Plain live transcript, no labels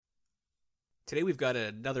Today we've got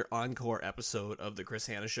another Encore episode of The Chris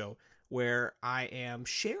Hanna Show, where I am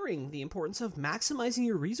sharing the importance of maximizing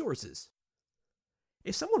your resources.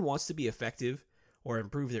 If someone wants to be effective or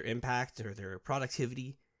improve their impact or their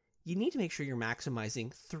productivity, you need to make sure you're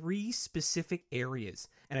maximizing 3 specific areas.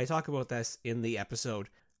 And I talk about this in the episode,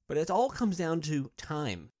 but it all comes down to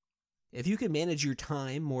time. If you can manage your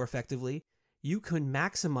time more effectively, you can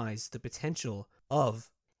maximize the potential of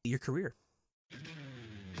your career.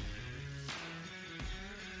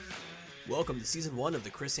 Welcome to Season 1 of The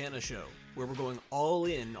Chris Hanna Show, where we're going all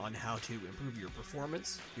in on how to improve your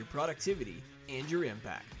performance, your productivity, and your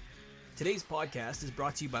impact. Today's podcast is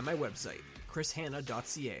brought to you by my website,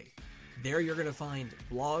 chrishanna.ca. There you're going to find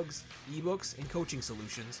blogs, ebooks, and coaching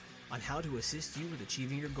solutions on how to assist you with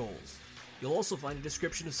achieving your goals. You'll also find a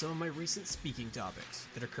description of some of my recent speaking topics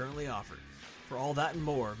that are currently offered. For all that and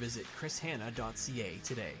more, visit chrishanna.ca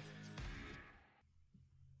today.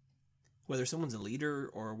 Whether someone's a leader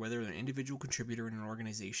or whether they're an individual contributor in an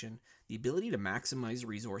organization, the ability to maximize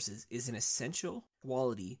resources is an essential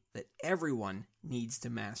quality that everyone needs to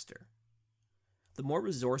master. The more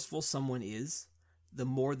resourceful someone is, the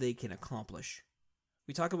more they can accomplish.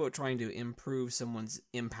 We talk about trying to improve someone's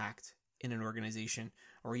impact in an organization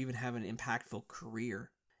or even have an impactful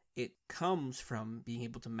career. It comes from being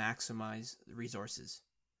able to maximize the resources.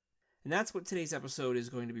 And that's what today's episode is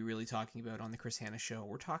going to be really talking about on The Chris Hanna Show.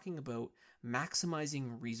 We're talking about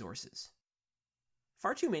maximizing resources.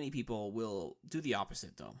 Far too many people will do the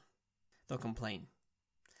opposite, though. They'll complain.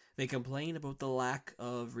 They complain about the lack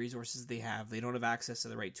of resources they have. They don't have access to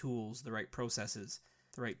the right tools, the right processes,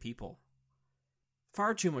 the right people.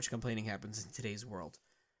 Far too much complaining happens in today's world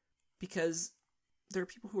because there are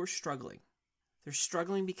people who are struggling. They're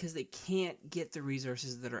struggling because they can't get the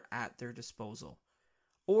resources that are at their disposal.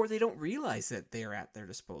 Or they don't realize that they are at their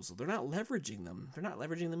disposal. They're not leveraging them. They're not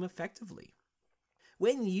leveraging them effectively.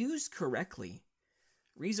 When used correctly,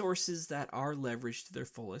 resources that are leveraged to their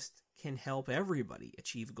fullest can help everybody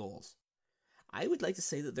achieve goals. I would like to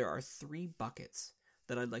say that there are 3 buckets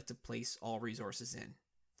that I'd like to place all resources in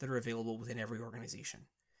that are available within every organization.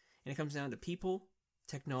 And it comes down to people,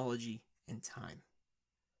 technology, and time.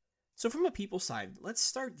 So from a people side, let's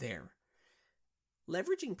start there.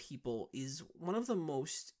 Leveraging people is one of the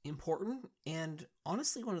most important and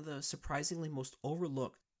honestly one of the surprisingly most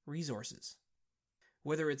overlooked resources.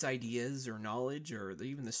 Whether it's ideas or knowledge or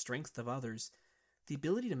even the strength of others, the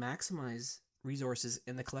ability to maximize resources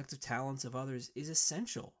and the collective talents of others is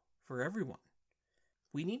essential for everyone.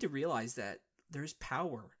 We need to realize that there's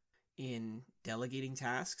power in delegating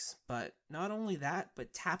tasks, but not only that,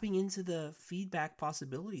 but tapping into the feedback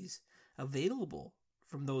possibilities available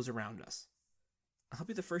from those around us. I'll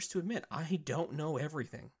be the first to admit, I don't know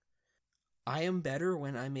everything. I am better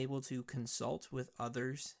when I'm able to consult with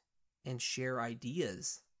others and share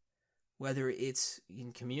ideas, whether it's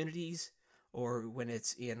in communities or when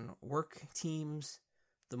it's in work teams.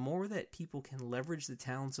 The more that people can leverage the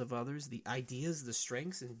talents of others, the ideas, the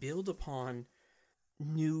strengths, and build upon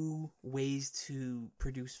new ways to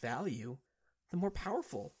produce value, the more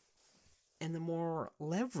powerful and the more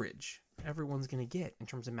leverage everyone's going to get in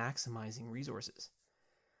terms of maximizing resources.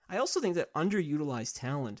 I also think that underutilized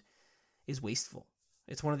talent is wasteful.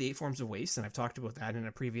 It's one of the 8 forms of waste, and I've talked about that in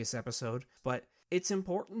a previous episode, but it's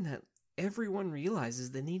important that everyone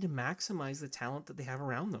realizes they need to maximize the talent that they have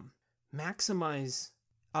around them. Maximize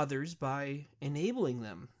others by enabling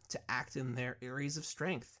them to act in their areas of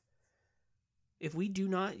strength. If we do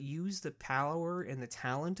not use the power and the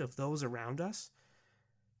talent of those around us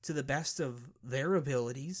to the best of their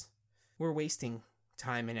abilities, we're wasting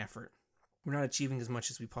time and effort. We're not achieving as much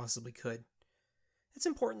as we possibly could. It's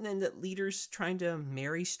important then that leaders trying to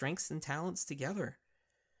marry strengths and talents together.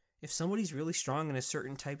 If somebody's really strong in a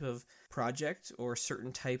certain type of project or a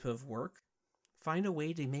certain type of work, find a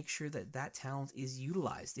way to make sure that that talent is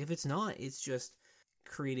utilized. If it's not, it's just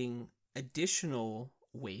creating additional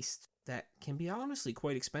waste that can be honestly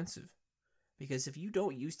quite expensive. Because if you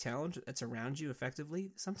don't use talent that's around you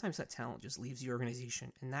effectively, sometimes that talent just leaves the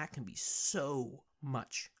organization, and that can be so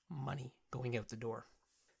much money going out the door.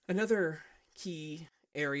 Another key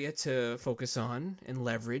area to focus on and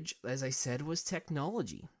leverage, as I said, was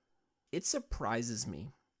technology. It surprises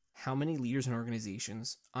me how many leaders and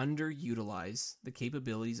organizations underutilize the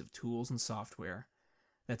capabilities of tools and software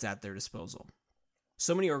that's at their disposal.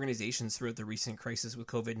 So many organizations throughout the recent crisis with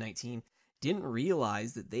COVID-19 didn't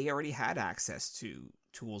realize that they already had access to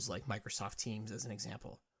tools like Microsoft Teams, as an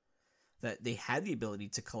example. That they had the ability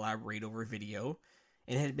to collaborate over video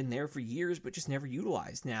and it had been there for years, but just never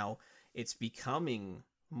utilized. Now, it's becoming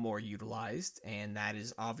more utilized, and that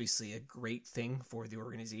is obviously a great thing for the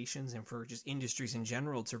organizations and for just industries in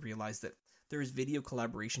general to realize that there is video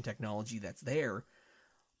collaboration technology that's there,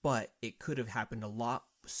 but it could have happened a lot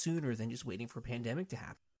sooner than just waiting for a pandemic to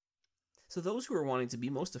happen. So those who are wanting to be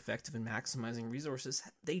most effective in maximizing resources,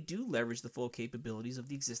 they do leverage the full capabilities of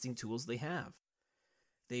the existing tools they have.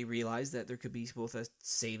 They realize that there could be both a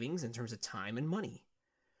savings in terms of time and money.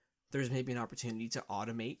 There's maybe an opportunity to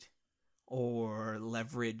automate or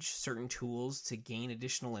leverage certain tools to gain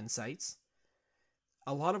additional insights.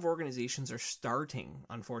 A lot of organizations are starting,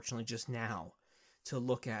 unfortunately, just now to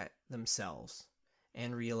look at themselves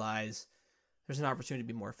and realize there's an opportunity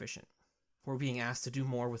to be more efficient. We're being asked to do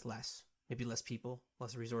more with less. Maybe less people,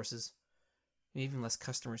 less resources, maybe even less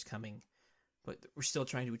customers coming, but we're still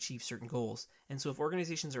trying to achieve certain goals. And so if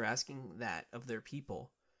organizations are asking that of their people,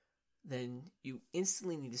 then you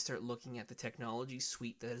instantly need to start looking at the technology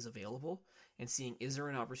suite that is available and seeing, is there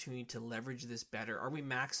an opportunity to leverage this better? Are we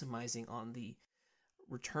maximizing on the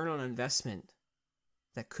return on investment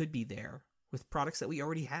that could be there with products that we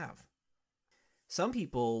already have? Some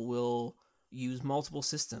people will use multiple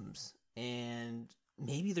systems, and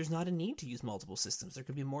maybe there's not a need to use multiple systems. There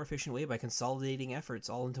could be a more efficient way by consolidating efforts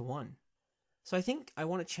all into one. So I think I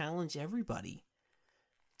want to challenge everybody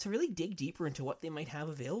to really dig deeper into what they might have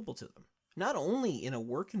available to them, not only in a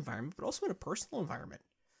work environment, but also in a personal environment.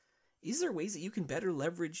 Is there ways that you can better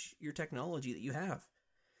leverage your technology that you have?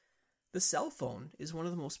 The cell phone is one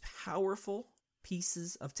of the most powerful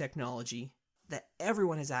pieces of technology that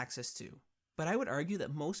everyone has access to. But I would argue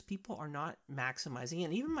that most people are not maximizing it.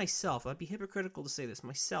 And even myself, I'd be hypocritical to say this.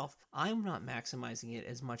 Myself, I'm not maximizing it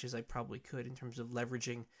as much as I probably could in terms of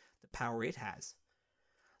leveraging the power it has.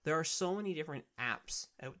 There are so many different apps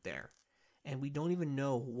out there, and we don't even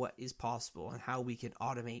know what is possible and how we can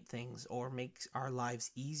automate things or make our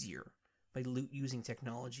lives easier by using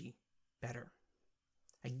technology better.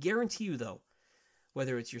 I guarantee you, though,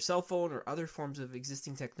 whether it's your cell phone or other forms of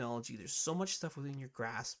existing technology, there's so much stuff within your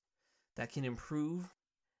grasp that can improve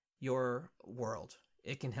your world.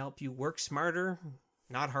 It can help you work smarter,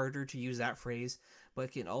 not harder to use that phrase, but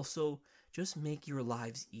it can also just make your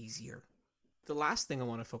lives easier. The last thing I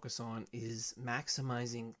want to focus on is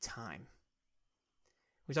maximizing time.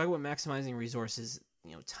 We talk about maximizing resources.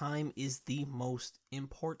 Time is the most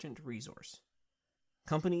important resource.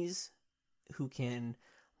 Companies who can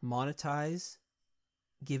monetize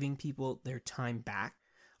giving people their time back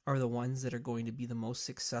are the ones that are going to be the most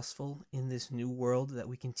successful in this new world that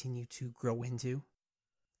we continue to grow into.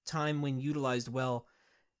 Time, when utilized well,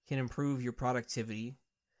 can improve your productivity,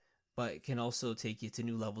 but it can also take you to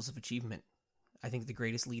new levels of achievement. I think the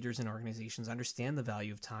greatest leaders in organizations understand the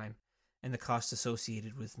value of time and the costs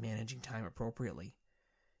associated with managing time appropriately.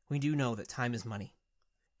 We do know that time is money.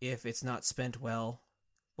 If it's not spent well,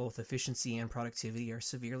 both efficiency and productivity are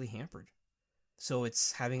severely hampered. So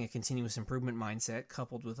it's having a continuous improvement mindset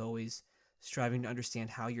coupled with always striving to understand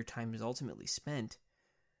how your time is ultimately spent,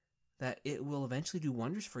 that it will eventually do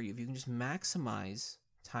wonders for you if you can just maximize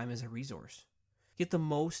time as a resource. Get the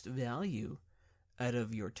most value out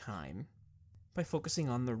of your time by focusing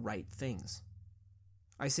on the right things.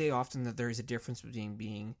 I say often that there is a difference between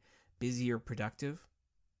being busy or productive,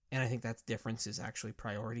 and I think that difference is actually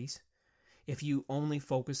priorities. If you only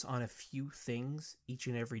focus on a few things each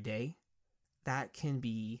and every day, that can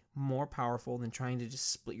be more powerful than trying to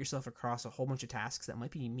just split yourself across a whole bunch of tasks that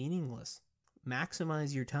might be meaningless.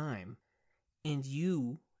 Maximize your time, and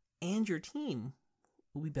you and your team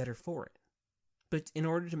will be better for it. But in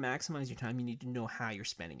order to maximize your time, you need to know how you're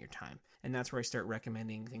spending your time. And that's where I start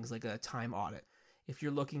recommending things like a time audit. If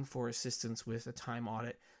you're looking for assistance with a time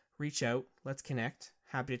audit, reach out, let's connect.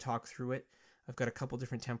 Happy to talk through it. I've got a couple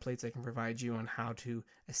different templates I can provide you on how to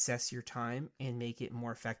assess your time and make it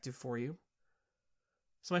more effective for you.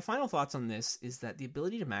 So my final thoughts on this is that the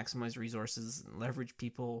ability to maximize resources and leverage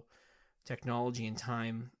people, technology, and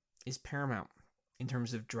time is paramount in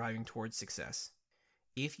terms of driving towards success.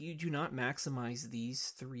 If you do not maximize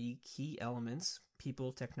these three key elements,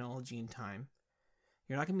 people, technology, and time,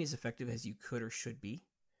 you're not going to be as effective as you could or should be.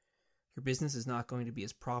 Your business is not going to be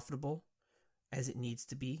as profitable as it needs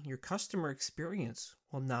to be. Your customer experience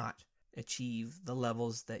will not achieve the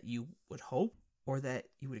levels that you would hope or that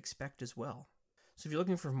you would expect as well. So if you're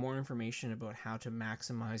looking for more information about how to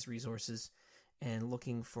maximize resources and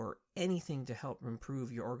looking for anything to help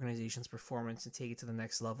improve your organization's performance and take it to the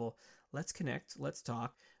next level, let's connect, let's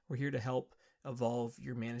talk. We're here to help evolve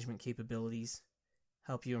your management capabilities,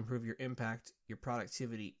 help you improve your impact, your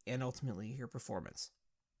productivity, and ultimately your performance.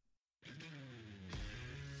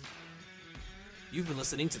 You've been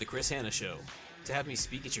listening to The Chris Hanna Show. To have me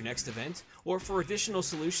speak at your next event, or for additional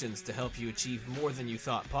solutions to help you achieve more than you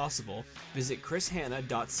thought possible, visit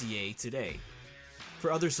chrishanna.ca today.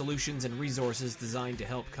 For other solutions and resources designed to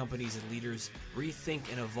help companies and leaders rethink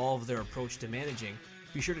and evolve their approach to managing,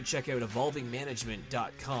 be sure to check out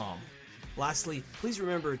evolvingmanagement.com. Lastly, please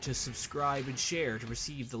remember to subscribe and share to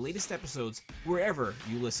receive the latest episodes wherever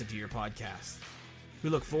you listen to your podcast. We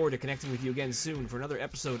look forward to connecting with you again soon for another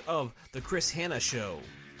episode of The Chris Hanna Show.